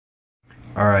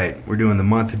Alright, we're doing the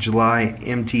month of July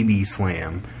MTB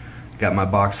Slam. Got my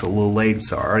box a little late,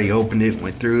 so I already opened it,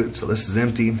 went through it, so this is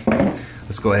empty.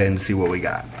 Let's go ahead and see what we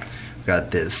got.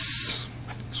 Got this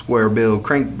square bill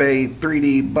crankbait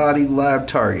 3D body live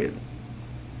target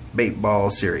bait ball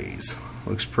series.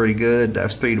 Looks pretty good,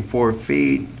 dives 3 to 4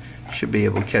 feet. Should be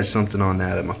able to catch something on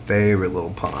that at my favorite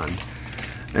little pond.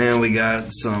 And we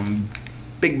got some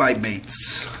big bite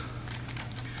baits.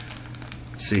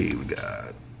 Let's see, we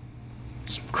got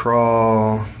some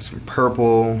crawl, some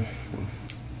purple,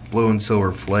 blue and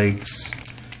silver flakes.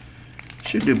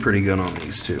 Should do pretty good on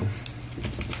these two.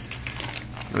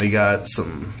 We got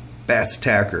some Bass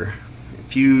Attacker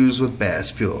infused with bass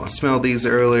fuel. I smelled these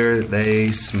earlier.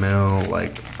 They smell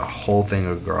like a whole thing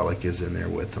of garlic is in there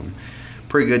with them.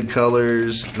 Pretty good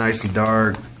colors, nice and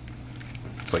dark.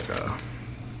 It's like a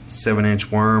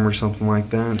 7-inch worm or something like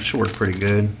that. It should work pretty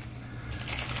good.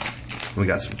 We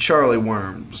got some Charlie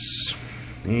worms.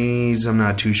 These I'm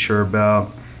not too sure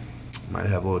about. Might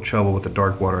have a little trouble with the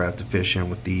dark water I have to fish in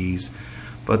with these,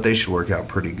 but they should work out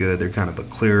pretty good. They're kind of a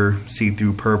clear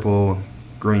see-through purple,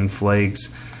 green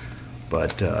flakes,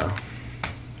 but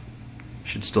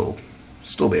should still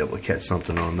be able to catch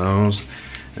something on those.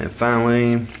 And then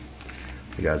finally,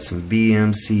 we got some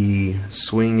VMC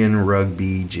swinging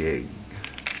rugby jig.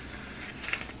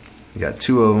 We got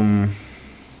two of them,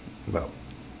 about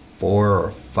 4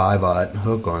 or 5/0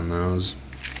 hook on those.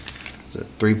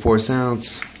 3/4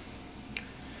 ounce.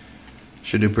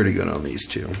 Should do pretty good on these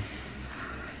two.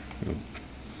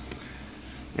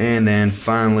 And then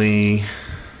finally,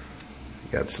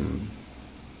 got some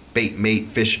Bait Mate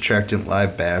Fish Attractant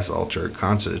Live Bass Ultra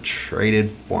Concentrated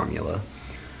Formula.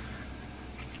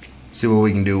 See what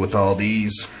we can do with all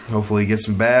these. Hopefully get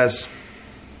some bass.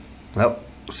 Well,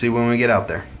 see when we get out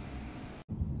there.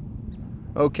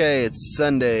 Okay, it's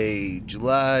Sunday,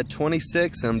 July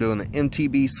 26th. I'm doing the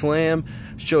MTB Slam.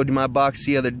 Showed you my box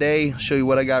the other day. I'll show you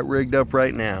what I got rigged up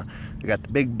right now. I got the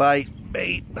big bite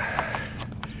bait.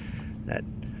 That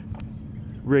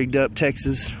rigged up,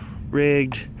 Texas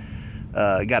rigged.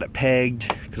 Got it pegged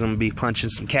because I'm going to be punching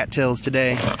some cattails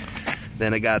today.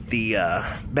 Then I got the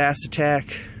Bass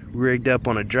Attack rigged up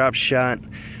on a drop shot.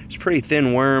 It's a pretty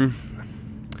thin worm.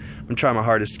 I'm going to try my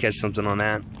hardest to catch something on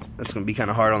that. That's going to be kind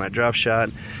of hard on that drop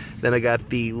shot. Then I got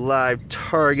the live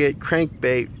target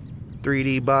crankbait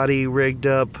 3D body rigged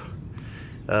up.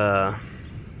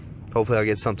 Hopefully I'll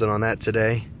get something on that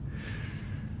today.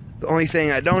 The only thing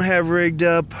I don't have rigged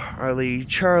up are the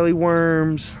Charlie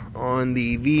worms on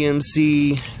the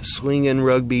VMC swinging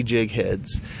rugby jig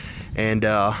heads. And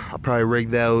I'll probably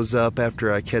rig those up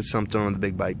after I catch something on the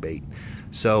big bite bait.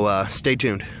 So stay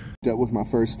tuned. Up with my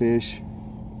first fish.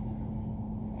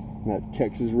 That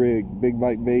Texas rig big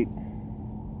bite bait.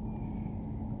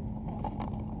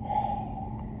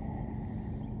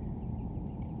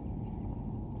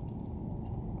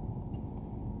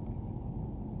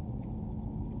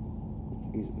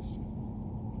 Jesus.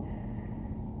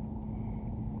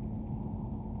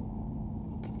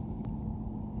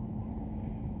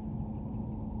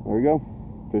 There we go.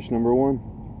 Fish number one.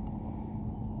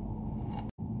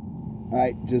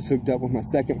 Alright, just hooked up with my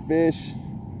second fish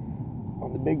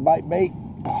on the big bite bait.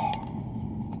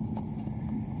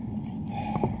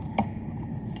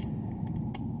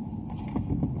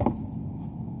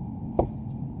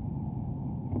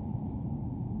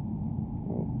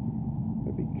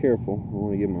 Be careful. I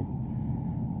want to get my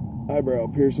eyebrow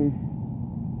piercing.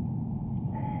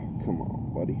 Come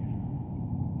on, buddy.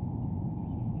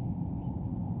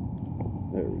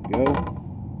 There we go.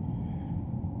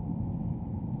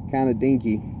 Kind of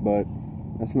dinky, but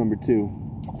that's number two.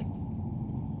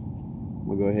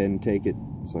 We'll go ahead and take it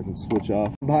so I can switch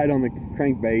off. Bite on the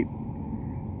crankbait.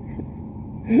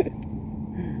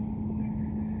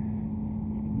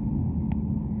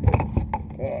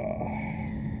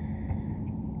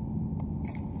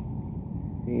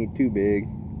 He ain't too big,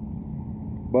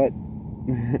 but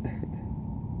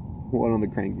one on the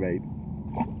crankbait.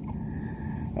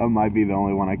 That might be the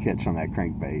only one I catch on that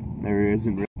crankbait. There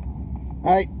isn't really.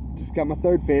 Alright, just got my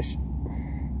third fish.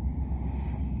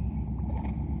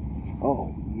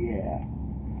 Oh, yeah.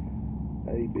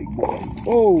 Hey, big boy.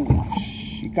 Oh,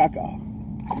 shikaka.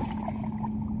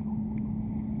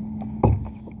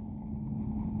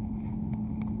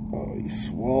 Oh, he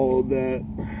swallowed that.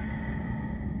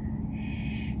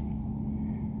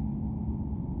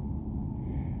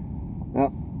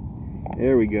 Oh,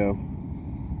 there we go.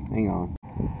 Hang on.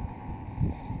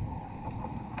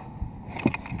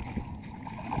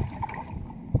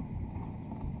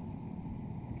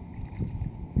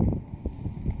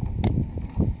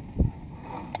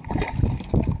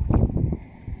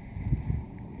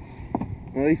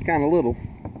 Well, he's kind of little,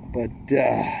 but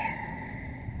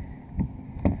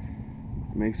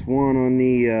makes one on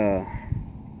the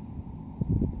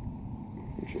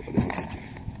which one is it?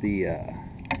 It's the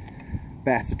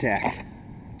Bass Attack.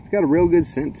 It's got a real good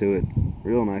scent to it.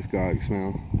 Real nice garlic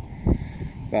smell.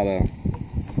 About a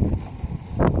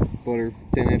butter,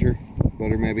 10-incher,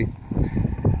 butter maybe.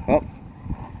 Oh,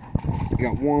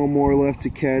 got one more left to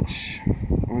catch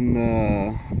on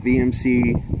the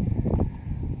VMC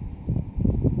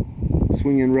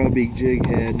swinging rugby jig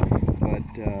head, but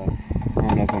I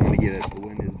don't know if I'm gonna get it. The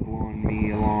wind is blowing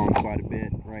me along quite a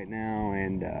bit right now,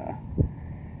 and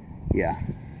yeah.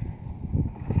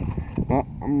 Well,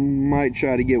 I might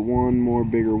try to get one more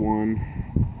bigger one,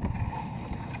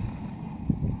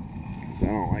 because I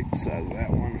don't like the size of that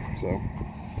one. So,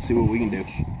 let's see what we can do.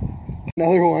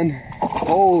 Another one.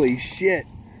 Holy shit.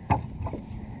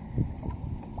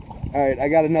 Alright, I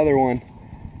got another one.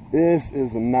 This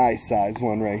is a nice size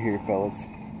one right here, fellas.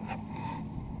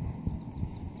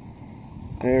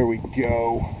 There we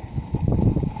go.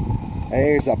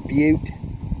 There's a beaut.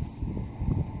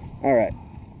 Alright,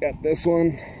 got this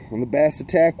one on the Bass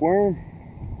Attack worm.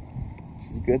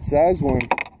 This is a good size one.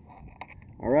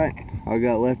 Alright, all I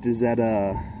got left is that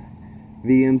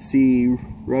VMC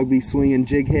rugby swinging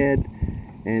jig head,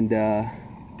 and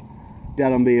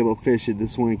doubt I'm be able to fish it.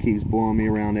 This one keeps blowing me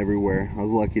around everywhere. I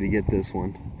was lucky to get this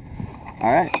one.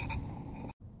 Alright.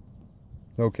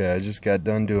 Okay, I just got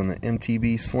done doing the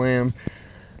MTB slam.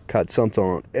 Caught something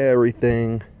on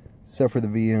everything except for the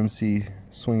VMC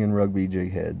swinging rugby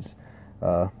jig heads.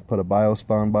 Put a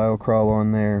Biospawn BioCrawl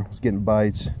on there. Was getting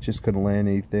bites, just couldn't land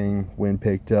anything. Wind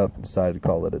picked up, decided to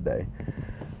call it a day.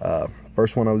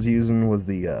 First one I was using was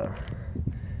the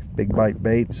Big Bite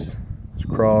Baits. It's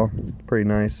crawl, pretty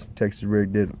nice. Texas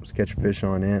rigged it, was catching fish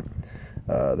on it.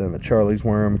 Then the Charlie's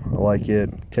worm, I like it.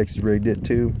 Texas rigged it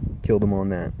too, killed them on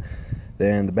that.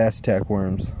 Then the Bass Attack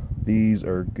worms, these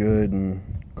are good and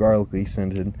garlically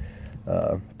scented.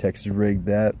 Texas rigged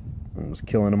that and was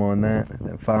killing them on that. And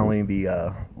then finally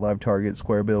the Live Target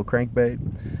square bill crankbait.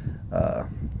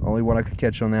 Only one I could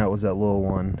catch on that was that little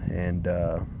one, and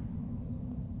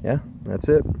yeah, that's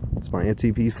it. It's my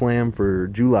MTB slam for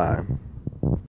July.